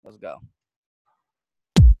Let's go.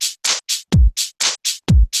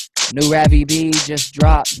 New Ravi B just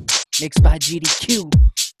dropped. Mixed by GDQ.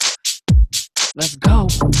 Let's go.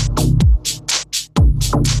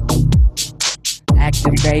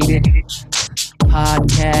 Activated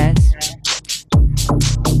podcast.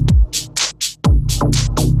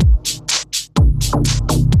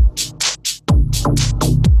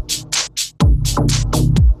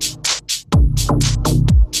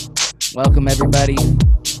 Welcome everybody.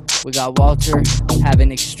 We got Walter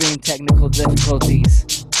having extreme technical difficulties,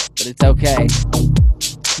 but it's okay.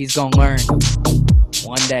 He's gonna learn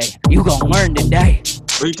one day. You gonna learn today.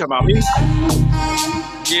 What are you talking about, me?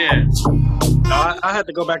 Yeah. No, I had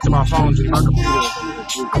to go back to my phone to my computer.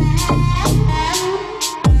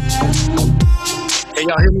 Can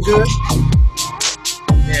y'all hear me good?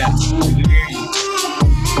 Yeah. We can hear you.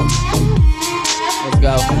 Let's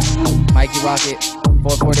go. Mikey Rocket,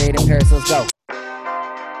 448 in Paris. Let's go.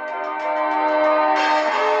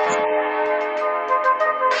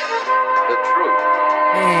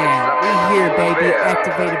 Here, baby,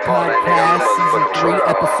 Activated Podcast, Season 3,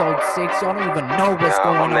 Episode 6. Y'all don't even know what's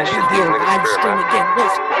going on. We here, live stream again.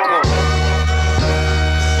 Let's go.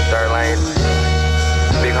 Third lane.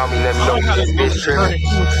 Big homie, let me know you this bitch tripping.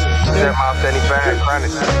 7 mile 75,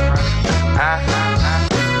 chronic. Huh?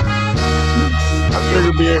 I'm You're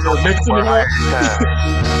gonna be able to mix it up.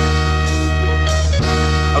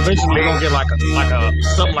 Eventually, we're gonna get like a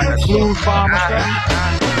something like a smooth bomb or something.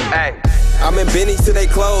 Hey. I'm in Benny's till they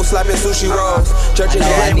close, slapping sushi rolls. Church in the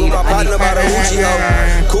head with my partner about a Gucci hoe.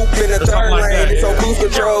 Coop in the third lane, it's on cruise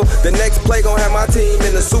control. The next play gon' have my team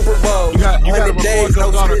in the Super Bowl. You gotta days,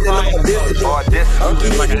 no spitting on I'm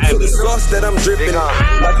eating to the sauce that I'm dripping.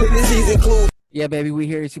 My fitness season includes. Yeah, baby, we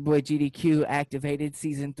here. It's your boy GDQ, Activated,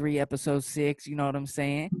 Season 3, Episode 6. You know what I'm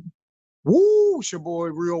saying? Woo, it's your boy,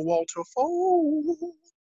 Real Walter Foe.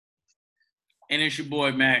 And it's your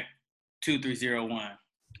boy, Mac 2301.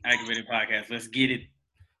 Activated Podcast. Let's get it.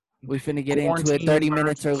 We finna get into it 30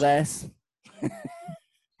 minutes or less.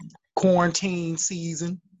 Quarantine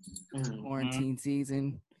season. Quarantine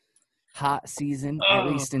season. Hot season, at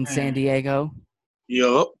least in San Diego.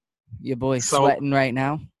 Yup. Your boy's sweating right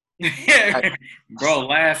now. Bro,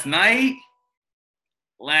 last night,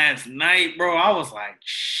 bro, I was like,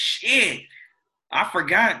 shit. I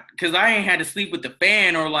forgot because I ain't had to sleep with the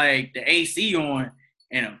fan or like the AC on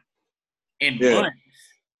in months.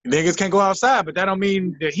 Niggas can't go outside, but that don't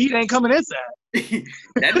mean the heat ain't coming inside.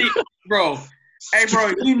 Bro. Hey,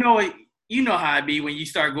 bro, you know how it be when you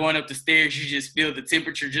start going up the stairs, you just feel the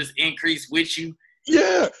temperature just increase with you.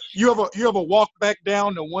 Yeah. You ever walk back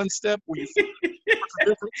down to one step where you feel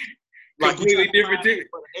different? Like completely different.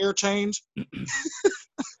 Air change.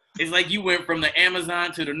 It's like you went from the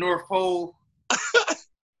Amazon to the North Pole.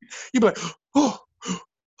 You be like, oh.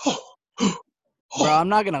 Bro, I'm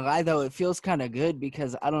not gonna lie though, it feels kind of good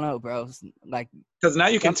because I don't know, bro. Like, because now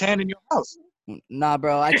you can tan in your house. Nah,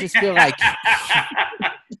 bro, I just feel like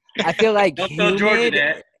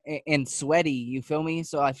humid and sweaty. You feel me?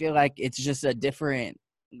 So I feel like it's just a different,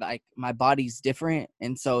 like my body's different,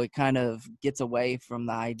 and so it kind of gets away from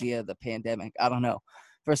the idea of the pandemic. I don't know.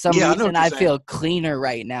 For some reason, I feel cleaner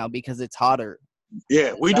right now because it's hotter.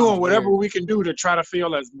 Yeah, we're doing whatever we can do to try to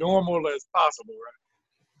feel as normal as possible, right?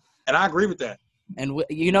 And I agree with that. And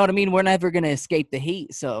you know what I mean? We're never going to escape the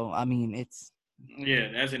heat. So, I mean, it's...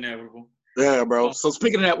 Yeah, that's inevitable. Yeah, bro. So,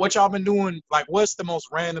 speaking of that, what y'all been doing? Like, what's the most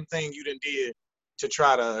random thing you done did to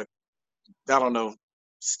try to, I don't know,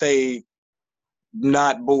 stay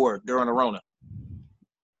not bored during the Rona?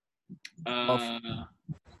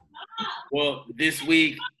 Well, this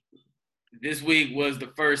week was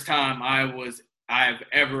the first time I've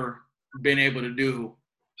ever been able to do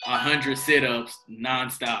 100 sit-ups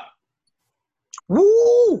nonstop.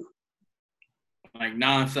 Woo! Like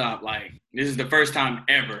nonstop. Like this is the first time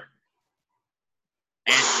ever.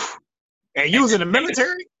 And you was in the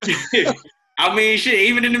military? I mean, shit.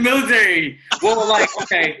 Even in the military. Well, like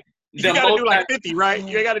okay. You gotta do like 50, right?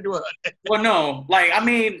 You ain't gotta do 100. Well, no. Like I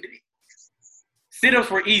mean,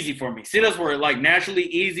 sit-ups were easy for me. Sit-ups were like naturally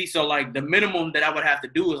easy. So like the minimum that I would have to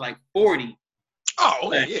do was like 40. Oh,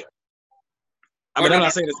 okay, yeah. I mean, I'm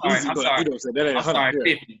not saying it's easy, but you know, that ain't 100. Sorry,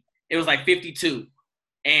 50. It was like 52.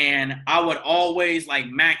 And I would always like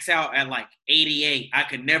max out at like 88. I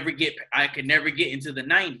could never get into the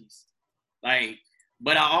 90s. Like,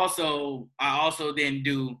 but I also then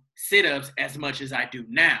do sit-ups as much as I do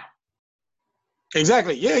now.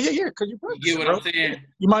 Exactly. Yeah. Because you get what I'm saying?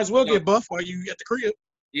 You might as well get buff while you at the crib.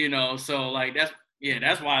 You know, so like that's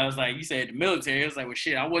why I was like, you said the military. It was like, well,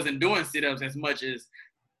 shit, I wasn't doing sit-ups as much as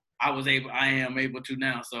I am able to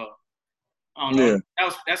now. So I don't know. Yeah.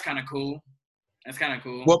 That's kind of cool. That's kind of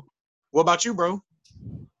cool. What about you, bro?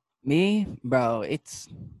 Me, bro,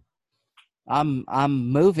 I'm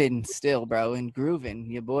moving still, bro, and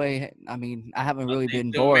grooving. Your boy, I mean, I haven't really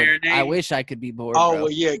been still bored. marinating? I wish I could be bored, Oh, bro.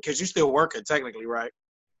 well, yeah, because you still working technically, right?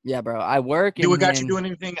 Yeah, bro. I work You and got then, you doing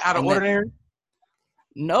anything out of and then- ordinary?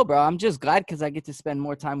 No, bro. I'm just glad because I get to spend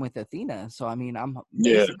more time with Athena. So I mean, I'm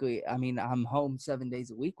basically, I mean, I'm home 7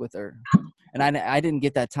 days a week with her, and I didn't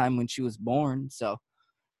get that time when she was born. So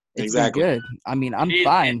it's been good. I mean, I'm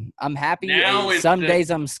fine. I'm happy. Now Some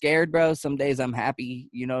days I'm scared, bro. Some days I'm happy.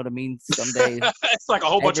 You know what I mean? Some days it's like a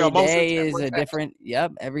whole bunch of emotions. Every day is a different.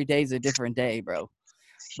 Yep, every day is a different day, bro.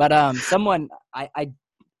 But someone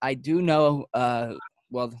I do know.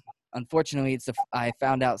 Well, unfortunately, I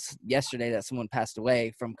found out yesterday that someone passed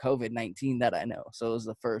away from COVID-19 that I know. So it was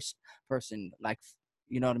the first person, like,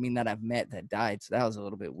 you know what I mean, that I've met that died. So that was a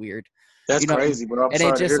little bit weird. That's crazy, bro. I'm sorry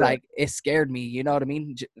it to just hear like it scared me. You know what I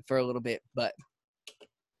mean, for a little bit. But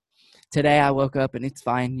today I woke up and it's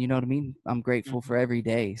fine. You know what I mean. I'm grateful for every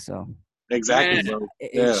day. So exactly, bro.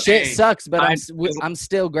 Yeah. Shit sucks, but I'm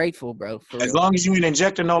still grateful, bro. For as real. long as you ain't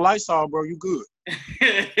injecting no Lysol, bro, you good.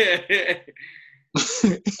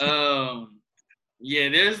 Yeah,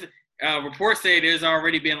 there's reports say there's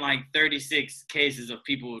already been like 36 cases of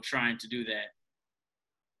people trying to do that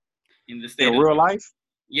in the state. In real life?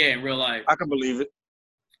 Yeah, in real life. I can believe it.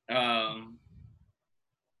 I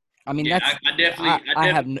mean, yeah, that's I definitely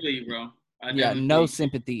have feel you, bro. no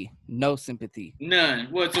sympathy, none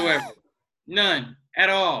whatsoever, none at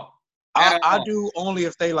all. I do only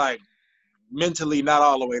if they like mentally not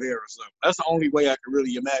all the way there or something. That's the only way I can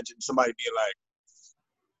really imagine somebody being like,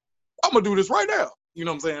 I'm gonna do this right now. You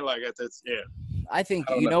know what I'm saying? Like that's yeah. I think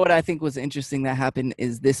you know what I think was interesting that happened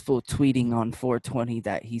is this fool tweeting on 420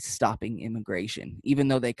 that he's stopping immigration, even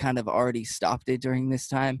though they kind of already stopped it during this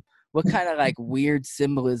time. What kind of like weird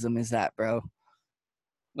symbolism is that, bro?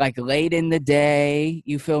 Like late in the day,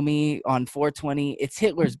 you feel me? On 420, it's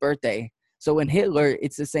Hitler's birthday. So when Hitler,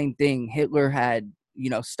 it's the same thing. Hitler had,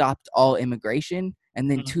 stopped all immigration. And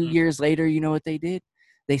then 2 years later, you know what they did?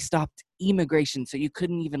 They stopped immigration. So you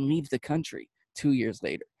couldn't even leave the country 2 years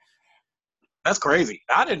later. That's crazy.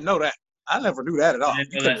 I didn't know that. I never knew that at all. I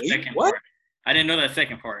didn't know that second part. I didn't know that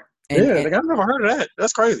second part. Like, I've never heard of that.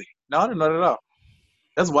 That's crazy. No, I didn't know that at all.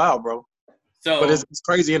 That's wild, bro. But it's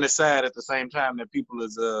crazy and it's sad at the same time that people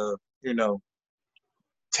is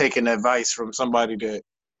taking advice from somebody that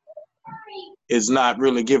is not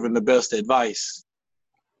really giving the best advice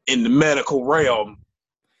in the medical realm.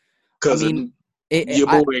 Because your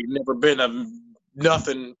boy ain't never been a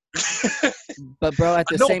nothing. But bro, at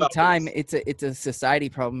the same time, it's a society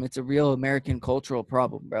problem. It's a real American cultural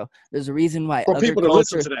problem, bro. There's a reason why for people to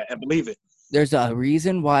listen to that and believe it. There's a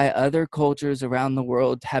reason why other cultures around the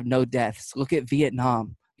world have no deaths. Look at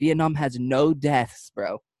Vietnam. Vietnam has no deaths,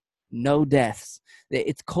 bro. No deaths.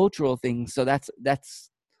 It's cultural things. So that's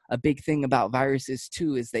a big thing about viruses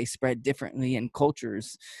too, is they spread differently in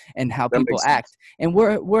cultures and how people act. And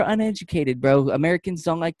we're uneducated, bro. Americans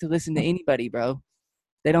don't like to listen to anybody, bro.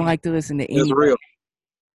 They don't like to listen to anybody.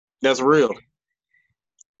 That's real.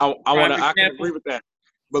 I can agree with that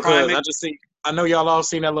because I know y'all all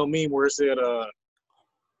seen that little meme where it said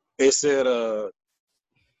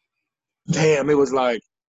damn, it was like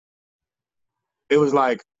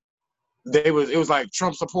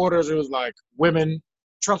Trump supporters, it was like women,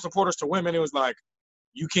 Trump supporters to women, it was like,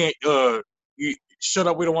 you can't you shut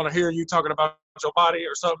up, we don't want to hear you talking about your body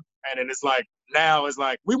or something. And then it's like now it's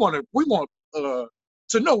like we want to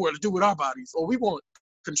know where to do with our bodies, or we want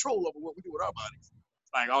control over what we do with our bodies.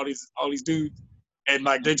 Like all these dudes, and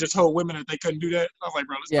like they just told women that they couldn't do that. I was like,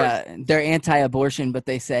 bro, that's crazy. They're anti-abortion, but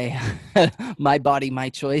they say my body, my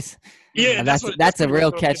choice. Yeah, that's a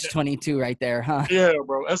real catch-22 right there, huh? Yeah,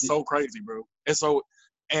 bro, that's so crazy, bro. And so,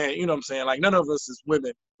 and you know what I'm saying, like none of us is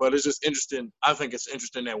women, but it's just interesting. I think it's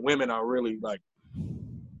interesting that women are really like,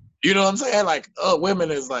 you know what I'm saying, like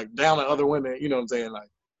women is like down on other women. You know what I'm saying, like.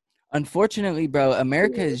 Unfortunately, bro,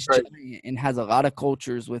 America is giant and has a lot of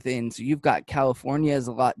cultures within. So you've got California is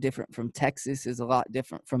a lot different from Texas, is a lot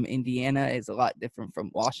different from Indiana, is a lot different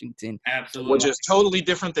from Washington. Absolutely. Which is totally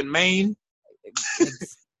different than Maine.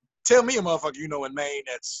 Tell me a motherfucker in Maine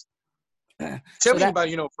that's – tell me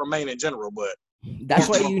anybody from Maine in general, but That's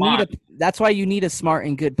why you need a smart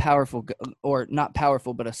and good, powerful, or not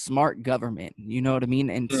powerful, but a smart government. You know what I mean?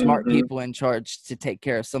 And smart people in charge to take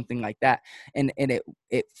care of something like that. And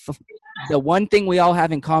the one thing we all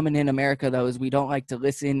have in common in America, though, is we don't like to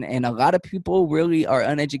listen. And a lot of people really are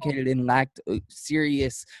uneducated and lack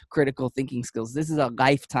serious critical thinking skills. This is a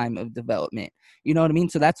lifetime of development. You know what I mean?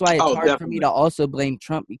 So that's why it's hard definitely. for me to also blame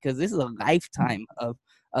Trump, because this is a lifetime of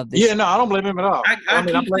this. Yeah, no, I don't blame him at all. I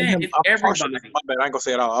blame him it's partially. everybody. My bad, I ain't gonna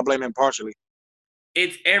say it all. I blame him partially.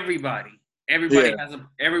 It's everybody.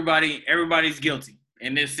 Everybody everybody's guilty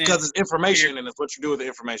in this sense. Because it's information, and it's what you do with the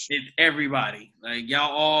information. It's everybody. Like, y'all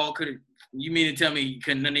all could. You mean to tell me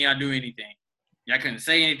none of y'all do anything? Y'all couldn't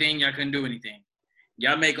say anything. Y'all couldn't do anything.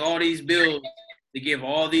 Y'all make all these bills to give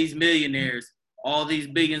all these millionaires all these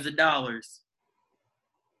billions of dollars,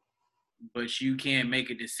 but you can't make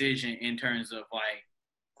a decision in terms of like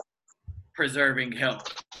preserving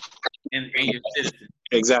health and your citizens.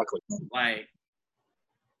 Exactly. Like,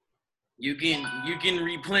 you can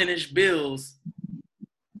replenish bills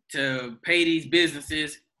to pay these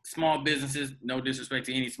businesses, small businesses. No disrespect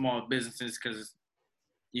to any small businesses, because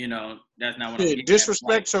that's not what I'm getting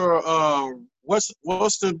disrespect to what's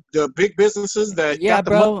the big businesses that yeah, got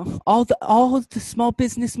the bro. money? All the small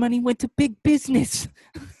business money went to big business.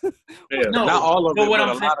 Yeah, No, not all of but it, what but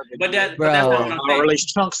I'm a saying, lot of it. but that's Bro. not what I'm saying. Release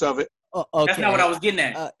chunks of it. Okay. That's not what I was getting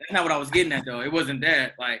at. That's not what I was getting at, though. It wasn't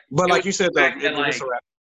that. Like, But like you said, though, like,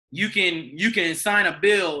 you can sign a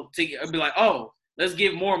bill to be like, oh, let's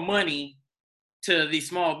give more money to these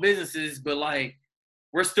small businesses, but like,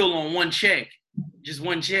 we're still on one check, just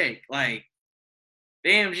one check. Like,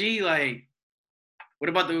 damn, G, like, what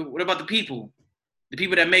about the people? The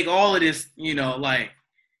people that make all of this, like,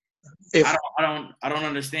 I don't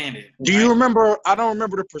understand it. Do you remember? I don't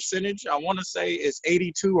remember the percentage. I want to say it's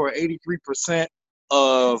 82 or 83%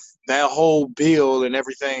 of that whole bill and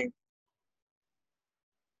everything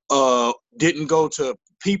didn't go to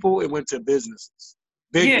people. It went to businesses,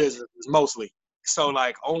 big businesses mostly. So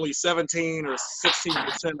like only 17 or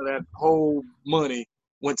 16% of that whole money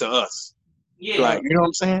went to us. Yeah, like, you know what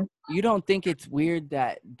I'm saying? You don't think it's weird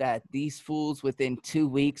that these fools within 2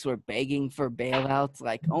 weeks were begging for bailouts?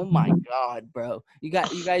 Like, oh my God, bro! You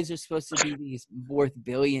guys are supposed to be these worth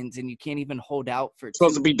billions, and you can't even hold out for.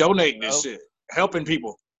 Supposed 2 to be weeks, donating bro. this shit, helping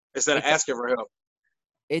people instead of asking for help.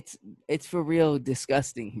 It's for real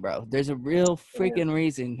disgusting, bro. There's a real freaking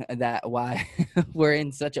reason that why we're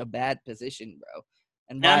in such a bad position, bro.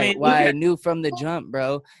 And why I knew from the jump,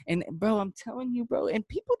 bro. And bro, I'm telling you, bro. And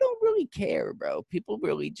people don't really care, bro. People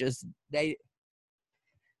really just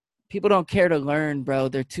people don't care to learn, bro.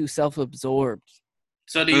 They're too self-absorbed.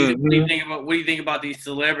 So what do you think about these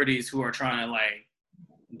celebrities who are trying to like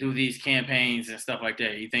do these campaigns and stuff like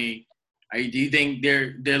that? Do you think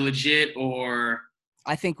they're legit, or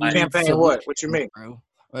I think we campaign what you mean, bro?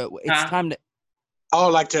 It's time to. Oh,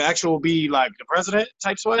 like to actually be like the president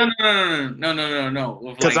type sway? No.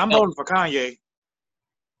 Because I'm voting for Kanye.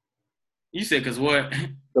 You said because what?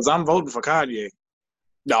 Because I'm voting for Kanye.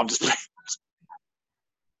 No, I'm just playing.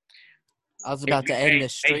 I was about to end the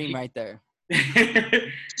stream right there.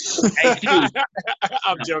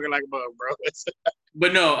 I'm joking like a bug, bro.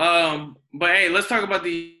 But no, but hey, let's talk about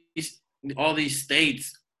all these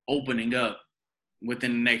states opening up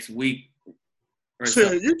within the next week.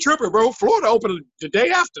 Shit, you tripping, bro. Florida opened the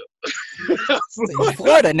day after.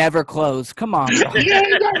 Florida never closed. Come on, bro. Yeah,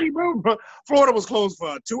 exactly, bro. Florida was closed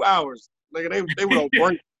for 2 hours. Like they were on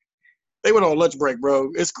break. They went on lunch break,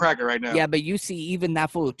 bro. It's cracking right now. Yeah, but you see, even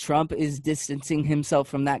that fool Trump is distancing himself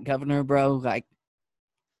from that governor, bro. Like,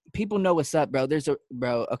 people know what's up, bro.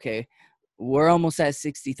 Okay, we're almost at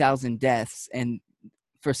 60,000 deaths, and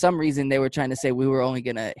for some reason they were trying to say we were only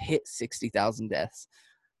gonna hit 60,000 deaths.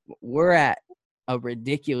 We're at a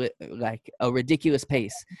ridiculous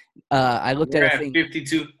pace. I looked at a thing.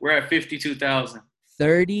 52. We're at 52,000.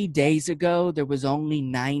 30 days ago, there was only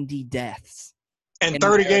 90 deaths. And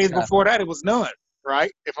 30 days before that, it was none,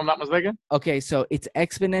 right? If I'm not mistaken. Okay, so it's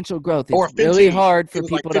exponential growth. It's really hard for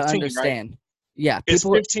people to understand. Right? Yeah. It's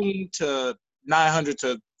 15 to 900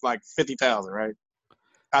 to like 50,000, right?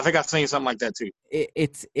 I think I've seen something like that too.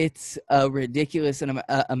 It's a ridiculous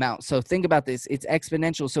amount. So think about this. It's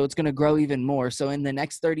exponential, so it's going to grow even more. So in the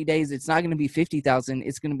next 30 days, it's not going to be 50,000.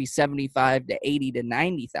 It's going to be 75 to 80 to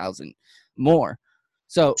 90,000 more.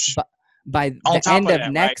 So by the end of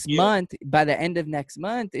next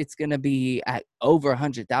month, it's going to be at over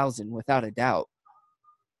 100,000 without a doubt.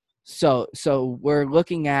 So we're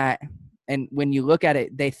looking at, and when you look at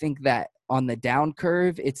it, they think that on the down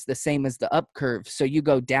curve, it's the same as the up curve. So you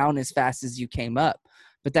go down as fast as you came up,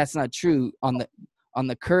 but that's not true. On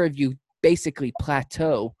the curve, you basically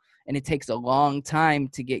plateau, and it takes a long time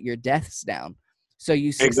to get your deaths down. So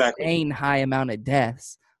you sustain high amount of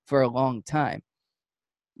deaths for a long time.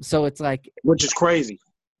 So it's like, which is crazy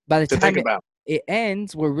by the to time think about. it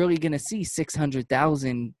ends, we're really going to see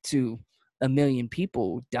 600,000 to 1 million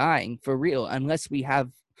people dying for real, unless we have,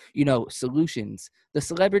 solutions. The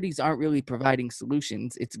celebrities aren't really providing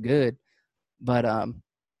solutions. It's good, but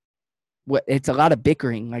it's a lot of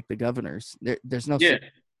bickering, like the governors. There's no.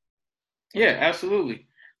 Yeah, absolutely.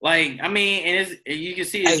 Like, I mean, and you can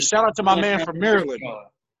see. Hey, shout out to my man from Maryland.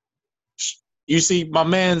 You see, my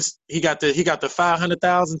man's he got the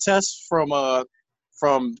 500,000 tests from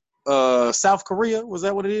South Korea. Was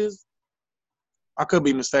that what it is? I could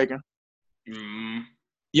be mistaken.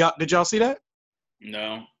 Yeah, did y'all see that?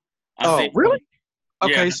 No. Really?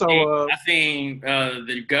 Okay, I seen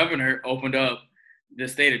the governor opened up the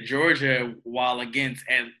state of Georgia while against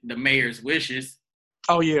the mayor's wishes.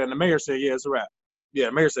 Oh yeah, and the mayor said, yeah, it's a wrap. Yeah,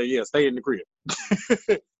 the mayor said, yeah, stay in the crib.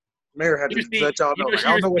 Mayor had to let y'all know. Like,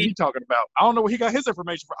 I don't know what he's talking about. I don't know where he got his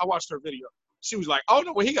information from. I watched her video. She was like, I don't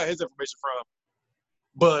know where he got his information from.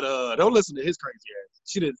 But don't listen to his crazy ass.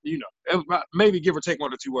 She didn't, maybe give or take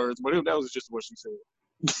 1 or 2 words, but that was just what she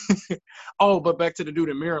said. Oh, but back to the dude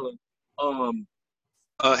in Maryland.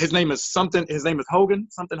 His name is Hogan.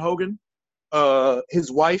 Something Hogan.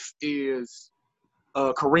 His wife is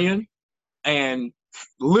Korean, and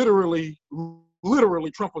literally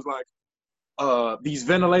Trump was like, these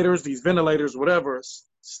ventilators, whatever,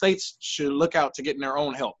 states should look out to getting their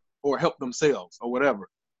own help or help themselves or whatever.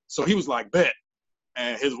 So he was like, bet.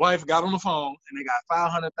 And his wife got on the phone and they got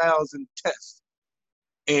 500,000 tests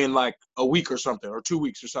in like a week or something, or 2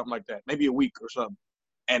 weeks or something like that, maybe a week or something.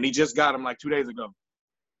 And he just got them like 2 days ago.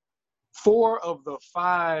 4 of the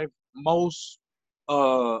 5 most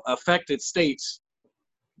affected states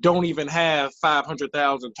don't even have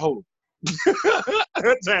 500,000 total.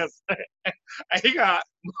 He got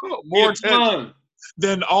more tests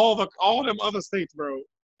than all them other states, bro.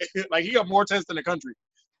 Like, he got more tests than the country,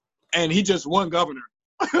 and he just won governor.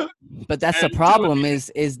 But that's the problem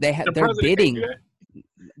is they're bidding.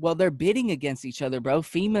 Well, they're bidding against each other, bro.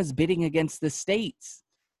 FEMA's bidding against the states.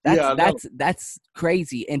 That's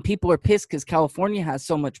crazy, and people are pissed because California has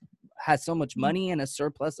so much money and a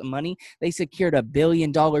surplus of money. They secured $1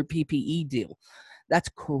 billion PPE deal. That's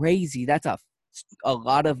crazy. That's a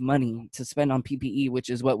lot of money to spend on PPE, which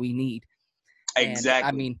is what we need. Exactly.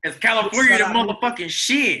 And, I mean, it's California, the motherfucking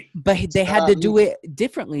shit. But they had to do it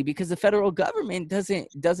differently because the federal government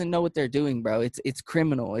doesn't know what they're doing, bro. It's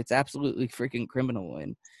criminal. It's absolutely freaking criminal.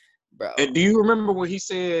 And bro, and do you remember when he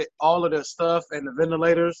said all of the stuff and the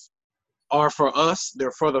ventilators are for us?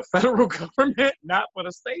 They're for the federal government, not for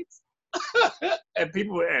the states. And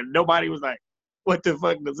nobody was like, "What the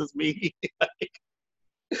fuck does this mean?"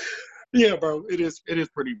 Yeah, bro, it is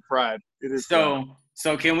pretty fried. It is.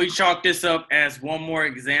 So can we chalk this up as one more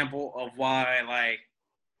example of why like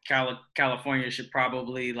California should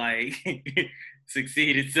probably like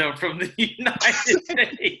succeed itself from the United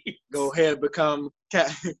States? Go ahead, become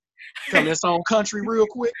its own country real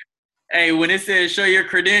quick. Hey, when it says show your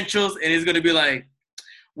credentials, and it's gonna be like,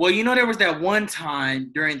 well, there was that one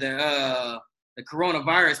time during the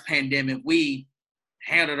coronavirus pandemic we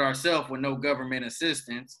handled ourselves with no government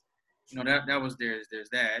assistance. That was there's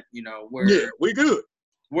that. Where we good.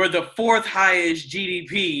 We're the 4th highest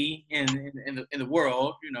GDP in the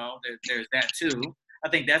world. There's that too. I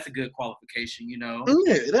think that's a good qualification. Yeah,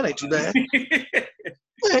 that ain't too bad.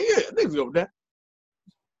 Yeah, niggas go with that.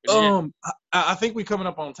 Yeah. I think we coming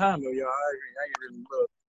up on time though, y'all. I ain't really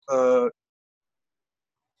look.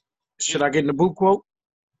 Should I get in the boot quote?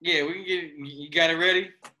 Yeah, we can get. You got it ready?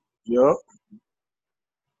 Yup.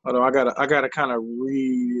 Although I gotta kind of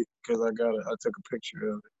read it because I took a picture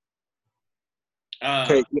of it.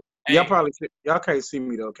 Okay, y'all can't see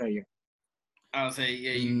me though, can you? I'll say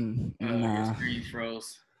yeah. Your screen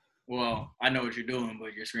froze. Well, I know what you're doing,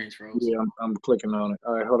 but your screen's froze. Yeah, I'm clicking on it.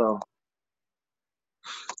 All right, hold on.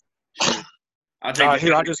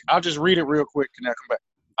 I'll just read it real quick and I'll come back.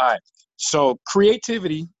 All right. So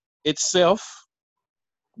creativity itself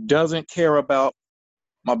doesn't care about.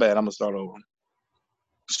 My bad. I'm gonna start over.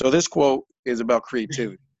 So this quote is about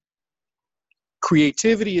creativity.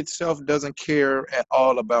 Creativity itself doesn't care at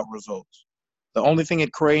all about results. The only thing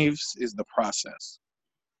it craves is the process.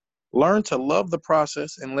 Learn to love the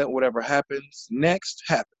process and let whatever happens next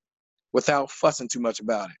happen without fussing too much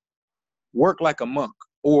about it. Work like a monk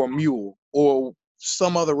or a mule or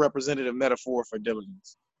some other representative metaphor for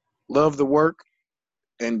diligence. Love the work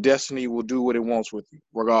and destiny will do what it wants with you,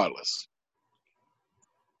 regardless.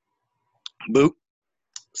 Boop.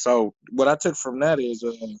 So what I took from that is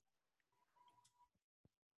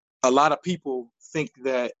a lot of people think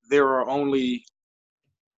that there are only,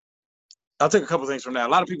 I'll take a couple things from that.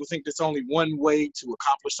 A lot of people think there's only one way to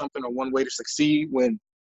accomplish something or one way to succeed, when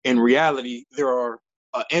in reality, there are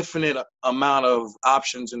an infinite amount of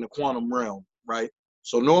options in the quantum realm, right?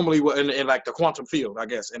 So normally, in like the quantum field, I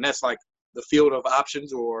guess, and that's like the field of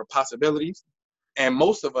options or possibilities. And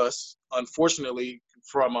most of us, unfortunately,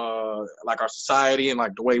 from like our society and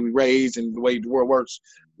like the way we raised and the way the world works,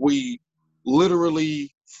 we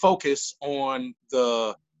literally focus on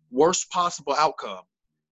the worst possible outcome,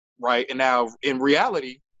 right? And now, in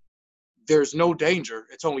reality, there's no danger.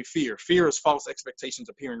 It's only fear. Fear is false expectations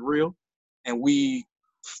appearing real, and we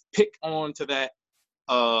pick on to that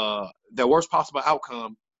the worst possible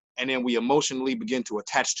outcome, and then we emotionally begin to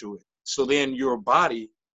attach to it. So then your body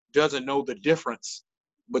doesn't know the difference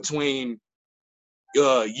between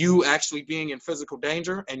you actually being in physical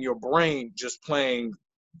danger and your brain just playing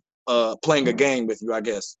a game with you, I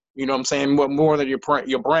guess. You know what I'm saying? More than your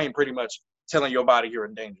brain pretty much telling your body you're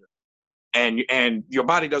in danger. And your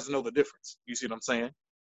body doesn't know the difference. You see what I'm saying?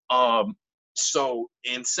 So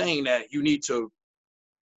in saying that, you need to,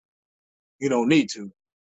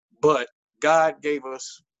 but God gave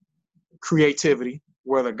us creativity,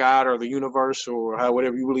 whether God or the universe or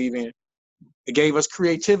whatever you believe in. It gave us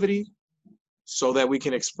creativity so that we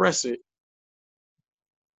can express it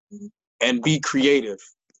and be creative.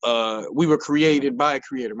 We were created by a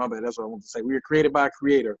creator. My bad, that's what I want to say. We were created by a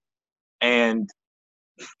creator, and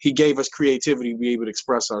he gave us creativity to be able to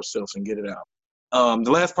express ourselves and get it out.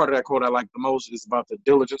 The last part of that quote I like the most is about the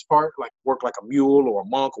diligence part, like work like a mule or a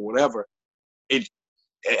monk or whatever.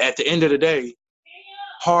 At the end of the day,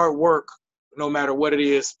 hard work, no matter what it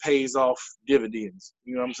is, pays off dividends.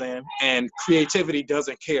 You know what I'm saying? And creativity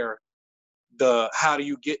doesn't care how do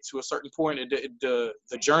you get to a certain point. The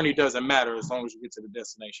journey doesn't matter as long as you get to the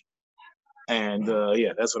destination. And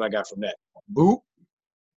yeah, that's what I got from that. Boop.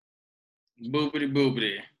 Boopity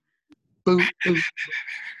boopity. Boop.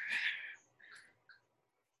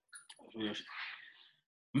 Boop.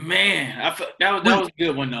 Man, that was a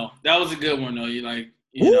good one though. That was a good one though. You know.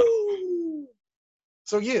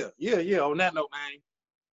 So yeah. On that note, man,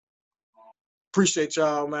 appreciate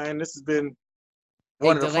y'all, man. This has been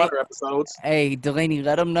one of the funner episodes. Hey, Delaney,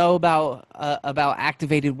 let them know about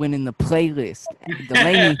Activated winning the playlist.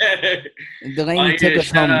 Delaney took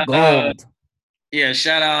us home gold.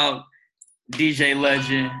 Shout out DJ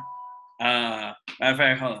Legend. Matter of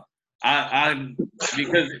fact, hold on. I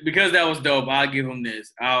because that was dope, I'll give him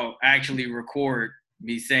this. I'll actually record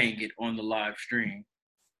me saying it on the live stream.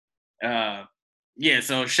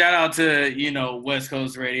 So shout out to, West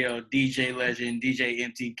Coast Radio, DJ Legend, DJ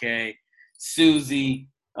MTK, Susie,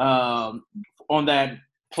 on that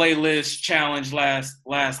playlist challenge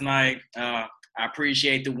last night. I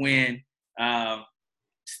appreciate the win.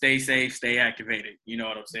 Stay safe, stay activated. You know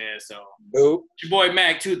what I'm saying? So, Boop. It's your boy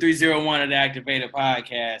Mac 2301 of the Activated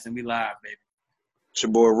Podcast, and we live, baby. It's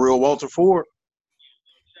your boy Real Walter Ford.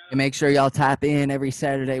 And make sure y'all tap in every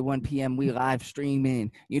Saturday, 1 p.m. We live streaming.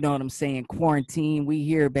 You know what I'm saying? Quarantine, we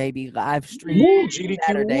here, baby. Live stream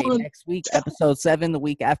Saturday. Next week, episode 7. The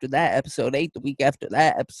week after that, episode 8. The week after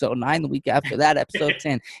that, episode 9. The week after that, episode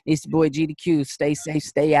 10. It's your boy GDQ. Stay safe,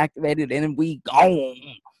 stay activated, and we gone.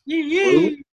 Yeah.